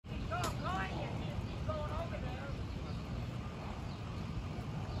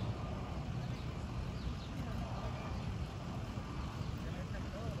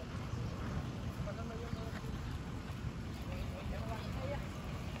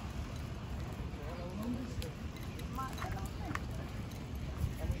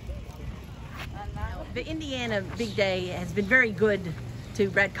The Indiana Big Day has been very good to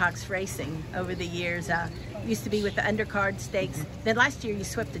Brad Cox Racing over the years. Used to be with the undercard stakes. Then last year you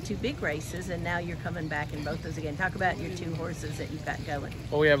swept the 2 big races, and now you're coming back in both those again. Talk about your 2 horses that you've got going.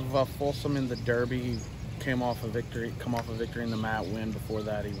 Well, we have Fulsome in the Derby. He came off a victory in the Matt win. Before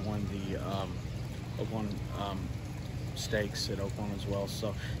that, he won the Oakland Stakes at Oakland as well.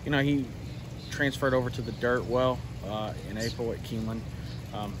 So, you know, he transferred over to the dirt in April at Keeneland,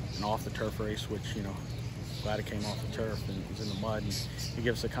 an off the turf race, which, you know, glad it came off the turf and was in the mud, and he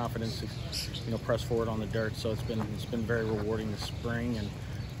gives us the confidence to, you know, press forward on the dirt. So it's been very rewarding this spring, and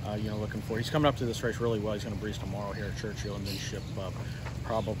you know, looking forward. He's coming up to this race really well. He's going to breeze tomorrow here at Churchill and then ship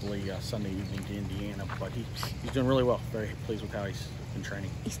probably Sunday evening to Indiana. But he's doing really well. Very pleased with how he's been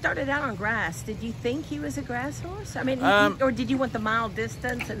training. He started out on grass. Did you think he was a grass horse? I mean, or did you want the mile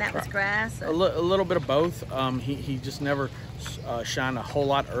distance and that was grass? A little bit of both. He just never shined a whole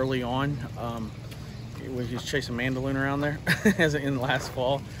lot early on. He was chasing Mandaloon around there as in last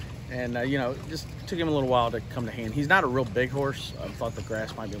fall, and you know, just took him a little while to come to hand. He's not a real big horse. I thought the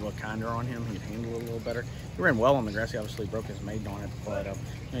grass might be a little kinder on him. He could handle it a little better. He ran well on the grass. He obviously broke his maiden on it, but you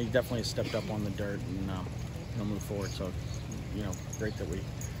know, he definitely has stepped up on the dirt and you know, moved forward. So, you know, great that we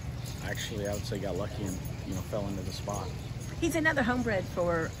actually, I would say, got lucky and, you know, fell into the spot. He's another homebred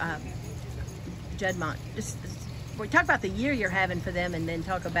for Juddmonte. We talk about the year you're having for them, and then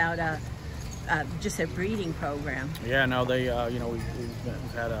talk about just a breeding program. Yeah, no, they, you know,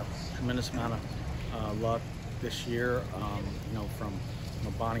 we've had a tremendous amount of luck this year. You know, from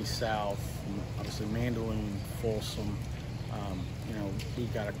Bonnie South, obviously Mandaloon, Fulsome. You know,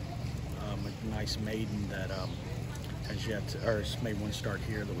 we've got a nice maiden that has yet to, or has made one start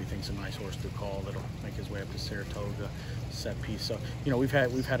here that we think is a nice horse to call. That'll make his way up to Saratoga, set piece. So, you know, we've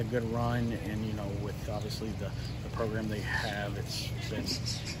had a good run, and you know, with obviously the program they have, it's been,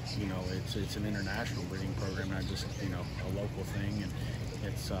 you know, it's an international breeding program, not just, you know, a local thing, and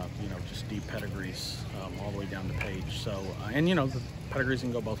it's you know, just deep pedigrees all the way down to Page. So and you know, the pedigrees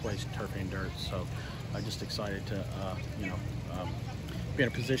can go both ways, turf and dirt. So I'm just excited to you know, be in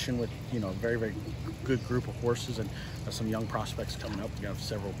a position with, you know, a very, very good group of horses, and some young prospects coming up. We have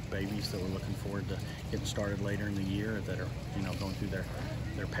several babies that we're looking forward to getting started later in the year that are, you know, going through their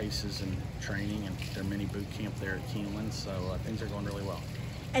paces and training and their mini boot camp there at Keeneland. So things are going really well.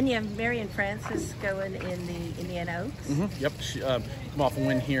 And you have Marion Francis going in the Indiana Oaks? Yep, she come off a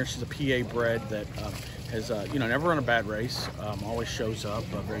win here. She's a PA bred that has, you know, never run a bad race, always shows up,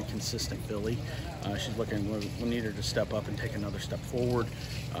 a very consistent filly. She's looking, we need her to step up and take another step forward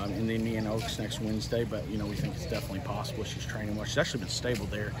in the Indiana Oaks next Wednesday, but, you know, we think it's definitely possible. She's training well. She's actually been stable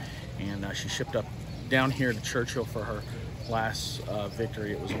there, and she shipped up down here to Churchill for her last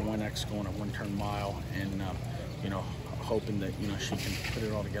victory. It was a 1X going a 1-turn mile, and, you know, hoping that, you know, she can put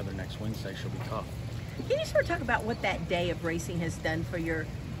it all together next Wednesday. She'll be tough. Can you sort of talk about what that day of racing has done for your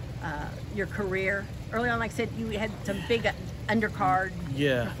career? Early on, like I said, you had some big undercard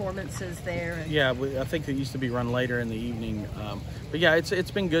performances there. And yeah, I think it used to be run later in the evening. But yeah,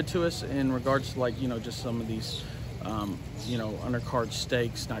 it's been good to us in regards to, like, you know, just some of these, you know, undercard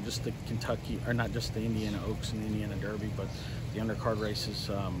stakes, not just the Kentucky, or not just the Indiana Oaks and the Indiana Derby, but the undercard races,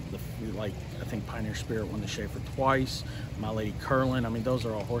 like, I think Pioneer Spirit won the Schaefer twice, My Lady Curlin. I mean, those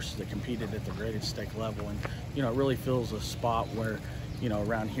are all horses that competed at the graded stake level, and, you know, it really fills a spot where, you know,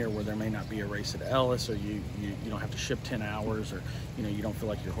 around here where there may not be a race at Ellis, or you don't have to ship 10 hours, or, you know, you don't feel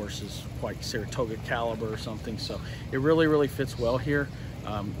like your horse is quite Saratoga caliber or something. So it really, really fits well here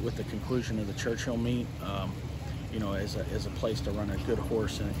with the conclusion of the Churchill meet, you know, as a place to run a good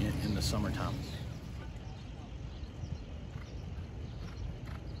horse in the summertime.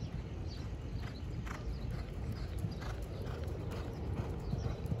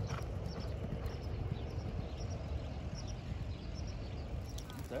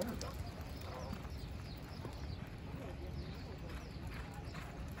 There we go.